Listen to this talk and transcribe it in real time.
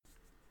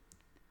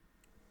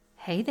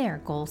Hey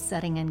there, goal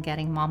setting and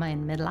getting mama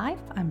in midlife.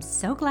 I'm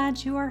so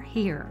glad you are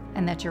here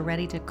and that you're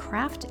ready to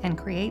craft and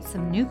create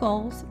some new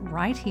goals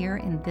right here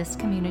in this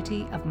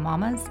community of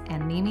mamas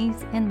and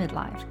mimis in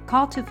midlife,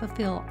 called to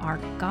fulfill our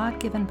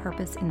God-given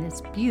purpose in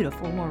this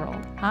beautiful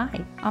world.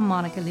 Hi, I'm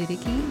Monica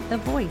Ludicky, the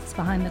voice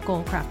behind the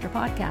Goal Crafter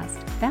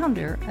podcast,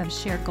 founder of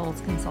Shared Goals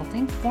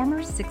Consulting,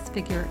 former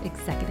six-figure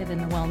executive in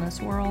the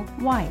wellness world,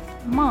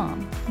 wife,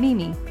 mom,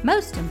 Mimi,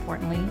 most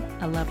importantly,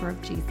 a lover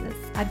of Jesus.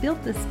 I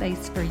built this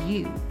space for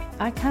you.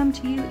 I come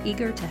to you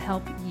eager to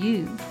help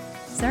you,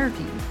 serve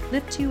you,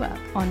 lift you up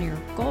on your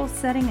goal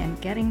setting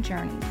and getting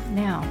journey.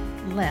 Now,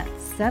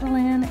 let's settle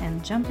in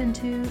and jump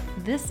into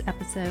this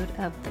episode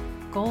of the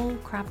Goal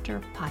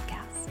Crafter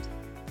podcast.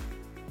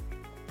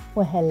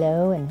 Well,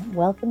 hello and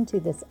welcome to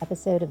this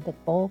episode of the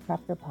Goal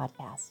Crafter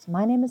podcast.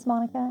 My name is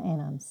Monica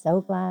and I'm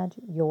so glad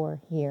you're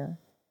here.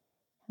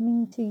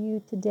 Coming to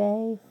you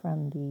today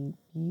from the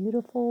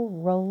beautiful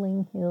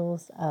rolling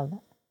hills of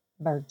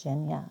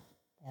Virginia.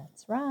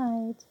 That's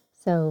right.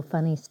 So,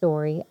 funny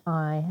story,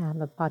 I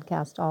have a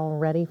podcast all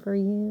ready for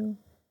you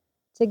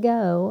to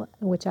go,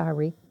 which I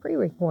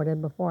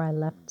pre-recorded before I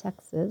left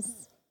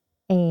Texas.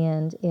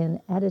 And in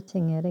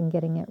editing it and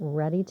getting it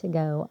ready to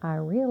go, I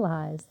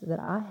realized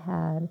that I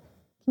had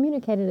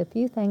communicated a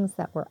few things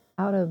that were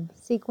out of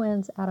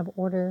sequence, out of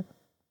order.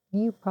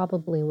 You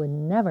probably would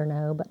never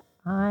know, but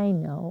I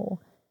know.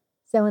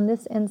 So in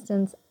this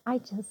instance, I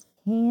just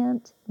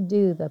can't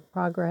do the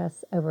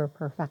progress over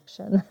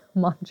perfection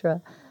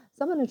mantra.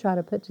 So I'm going to try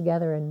to put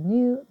together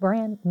a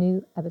brand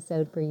new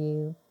episode for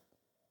you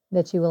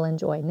that you will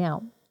enjoy.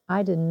 Now,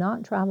 I did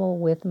not travel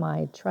with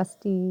my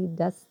trusty,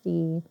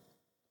 dusty,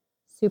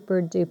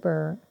 super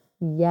duper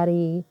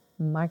Yeti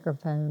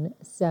microphone.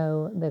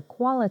 So the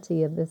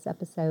quality of this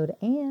episode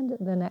and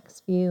the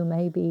next few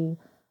may be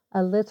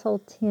a little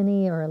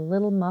tinny or a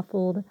little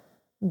muffled,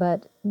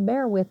 but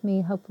bear with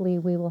me. Hopefully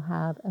we will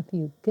have a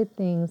few good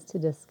things to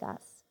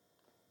discuss.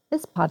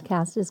 This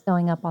podcast is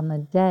going up on the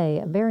day,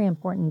 a very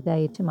important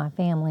day to my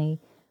family,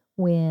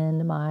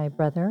 when my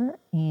brother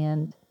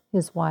and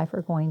his wife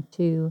are going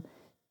to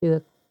do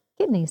a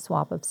kidney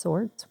swap of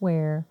sorts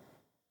where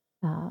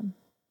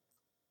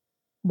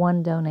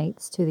one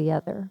donates to the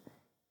other.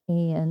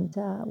 And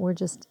we're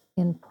just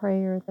in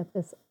prayer that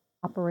this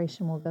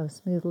operation will go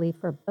smoothly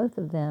for both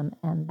of them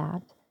and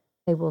that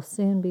they will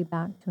soon be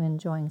back to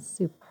enjoying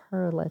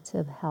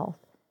superlative health.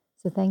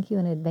 So thank you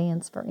in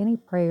advance for any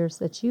prayers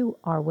that you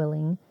are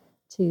willing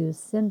to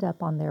send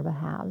up on their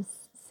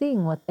behalves.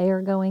 Seeing what they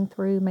are going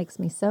through makes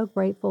me so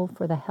grateful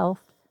for the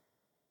health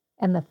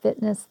and the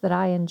fitness that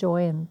I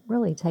enjoy and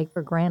really take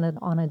for granted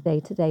on a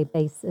day-to-day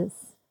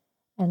basis.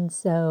 And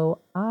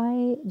so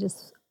I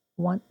just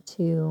want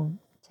to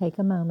take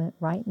a moment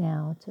right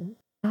now to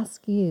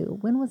ask you,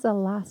 when was the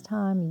last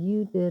time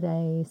you did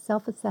a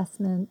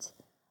self-assessment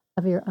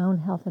of your own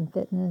health and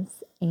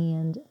fitness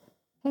and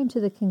came to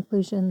the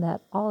conclusion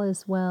that all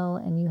is well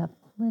and you have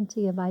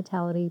plenty of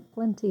vitality,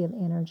 plenty of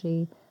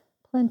energy,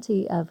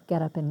 plenty of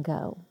get up and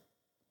go?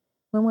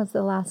 When was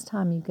the last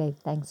time you gave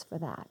thanks for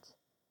that?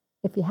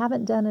 If you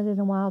haven't done it in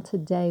a while,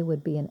 today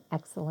would be an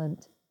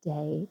excellent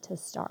day to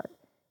start.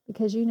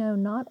 Because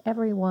not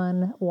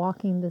everyone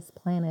walking this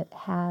planet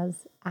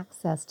has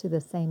access to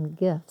the same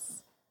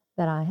gifts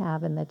that I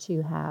have and that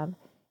you have.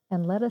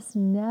 And let us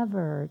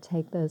never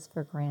take those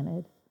for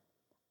granted.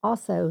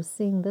 Also,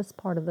 seeing this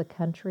part of the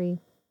country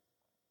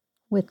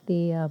with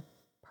the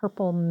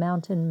purple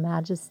mountain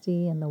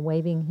majesty and the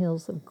waving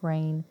hills of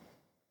grain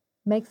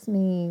makes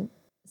me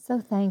so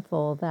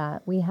thankful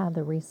that we have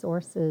the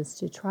resources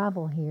to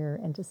travel here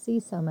and to see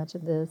so much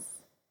of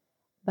this,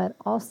 but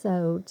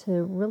also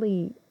to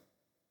really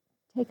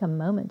take a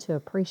moment to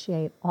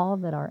appreciate all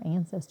that our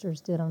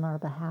ancestors did on our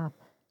behalf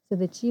so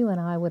that you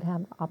and I would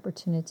have the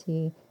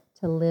opportunity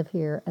to live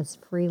here as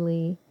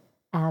freely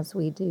as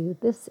we do.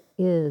 This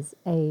is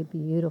a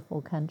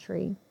beautiful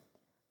country.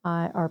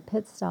 Our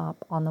pit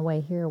stop on the way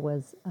here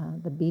was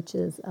the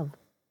beaches of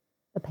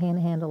the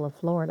Panhandle of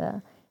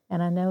Florida.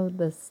 And I know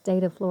the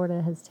state of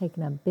Florida has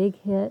taken a big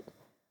hit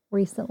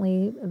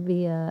recently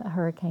via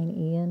Hurricane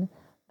Ian,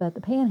 but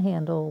the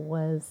Panhandle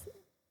was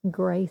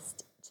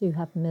graced to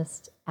have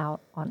missed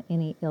out on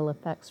any ill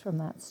effects from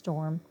that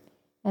storm.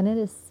 And it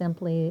is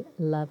simply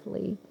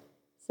lovely.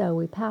 So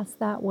we passed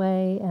that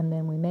way and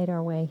then we made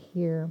our way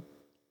here.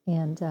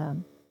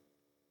 And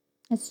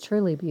it's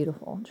truly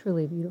beautiful,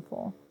 truly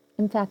beautiful.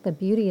 In fact, the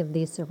beauty of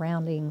these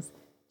surroundings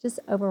just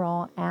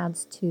overall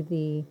adds to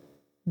the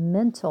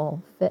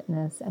mental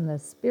fitness and the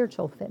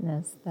spiritual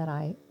fitness that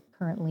I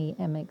currently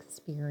am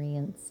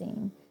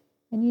experiencing.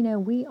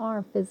 And we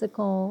are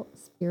physical,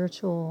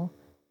 spiritual,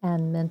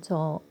 and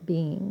mental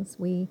beings.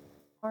 We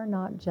are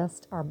not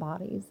just our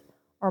bodies.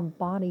 Our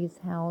bodies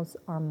house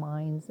our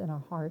minds and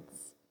our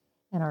hearts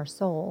and our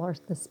soul, or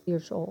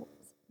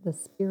the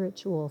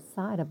spiritual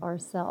side of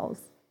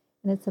ourselves.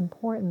 And it's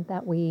important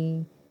that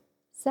we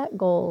set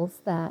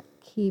goals that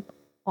keep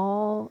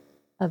all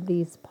of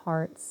these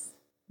parts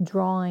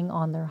drawing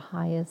on their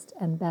highest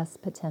and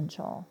best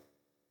potential.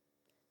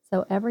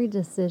 So every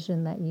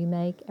decision that you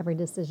make, every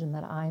decision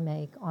that I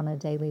make on a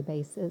daily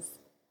basis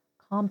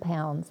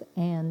compounds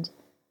and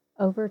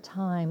over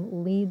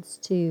time leads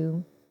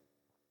to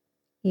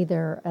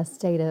either a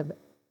state of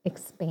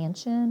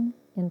expansion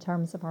in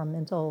terms of our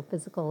mental,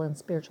 physical, and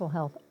spiritual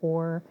health,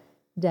 or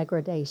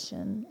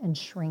degradation and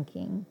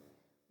shrinking.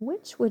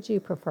 Which would you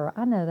prefer?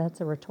 I know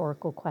that's a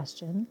rhetorical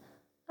question.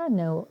 I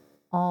know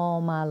all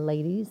my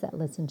ladies that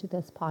listen to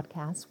this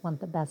podcast want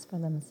the best for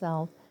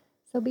themselves.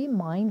 So be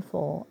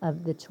mindful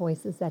of the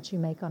choices that you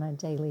make on a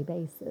daily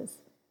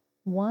basis.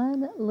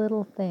 One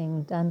little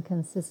thing done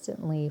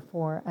consistently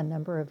for a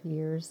number of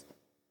years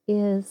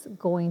is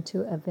going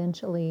to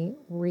eventually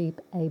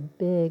reap a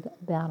big,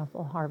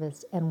 bountiful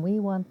harvest. And we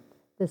want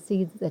the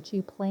seeds that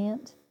you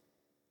plant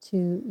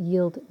to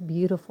yield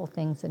beautiful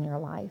things in your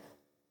life.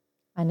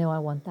 I know I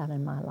want that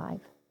in my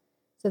life.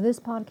 So this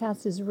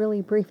podcast is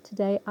really brief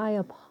today. I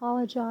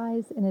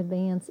apologize in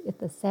advance if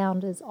the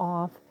sound is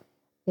off,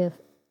 if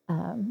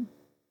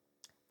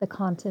the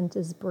content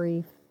is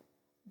brief,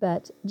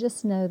 but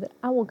just know that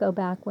I will go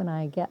back when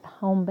I get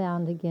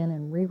homebound again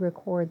and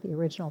re-record the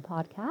original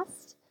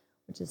podcast,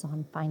 which is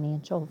on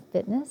financial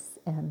fitness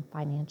and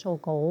financial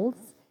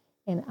goals,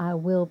 and I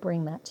will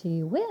bring that to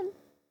you when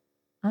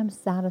I'm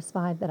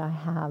satisfied that I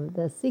have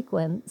the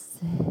sequence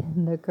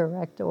in the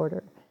correct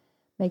order.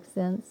 Makes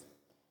sense?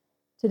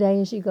 Today,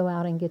 as you go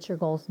out and get your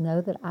goals,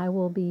 know that I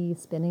will be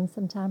spending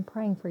some time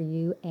praying for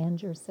you and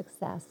your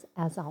success,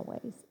 as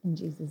always. In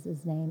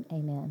Jesus' name,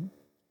 amen.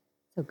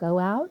 So go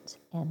out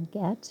and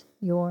get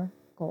your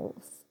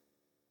goals.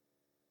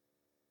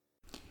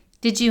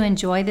 Did you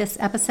enjoy this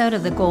episode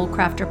of the Goal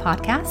Crafter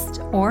podcast?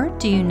 Or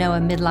do you know a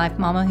midlife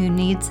mama who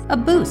needs a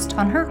boost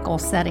on her goal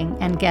setting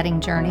and getting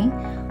journey?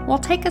 Well,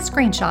 take a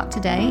screenshot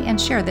today and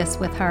share this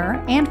with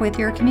her and with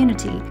your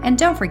community. And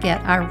don't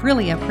forget, I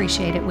really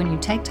appreciate it when you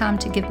take time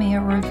to give me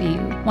a review.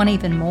 Want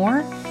even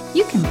more?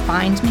 You can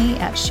find me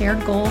at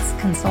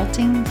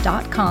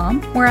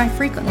sharedgoalsconsulting.com, where I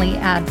frequently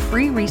add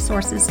free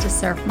resources to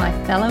serve my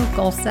fellow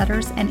goal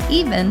setters and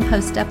even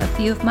post up a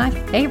few of my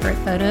favorite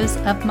photos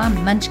of my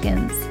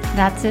munchkins.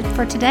 That's it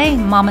for today,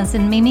 mamas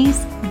and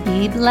mimis.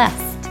 Be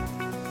blessed.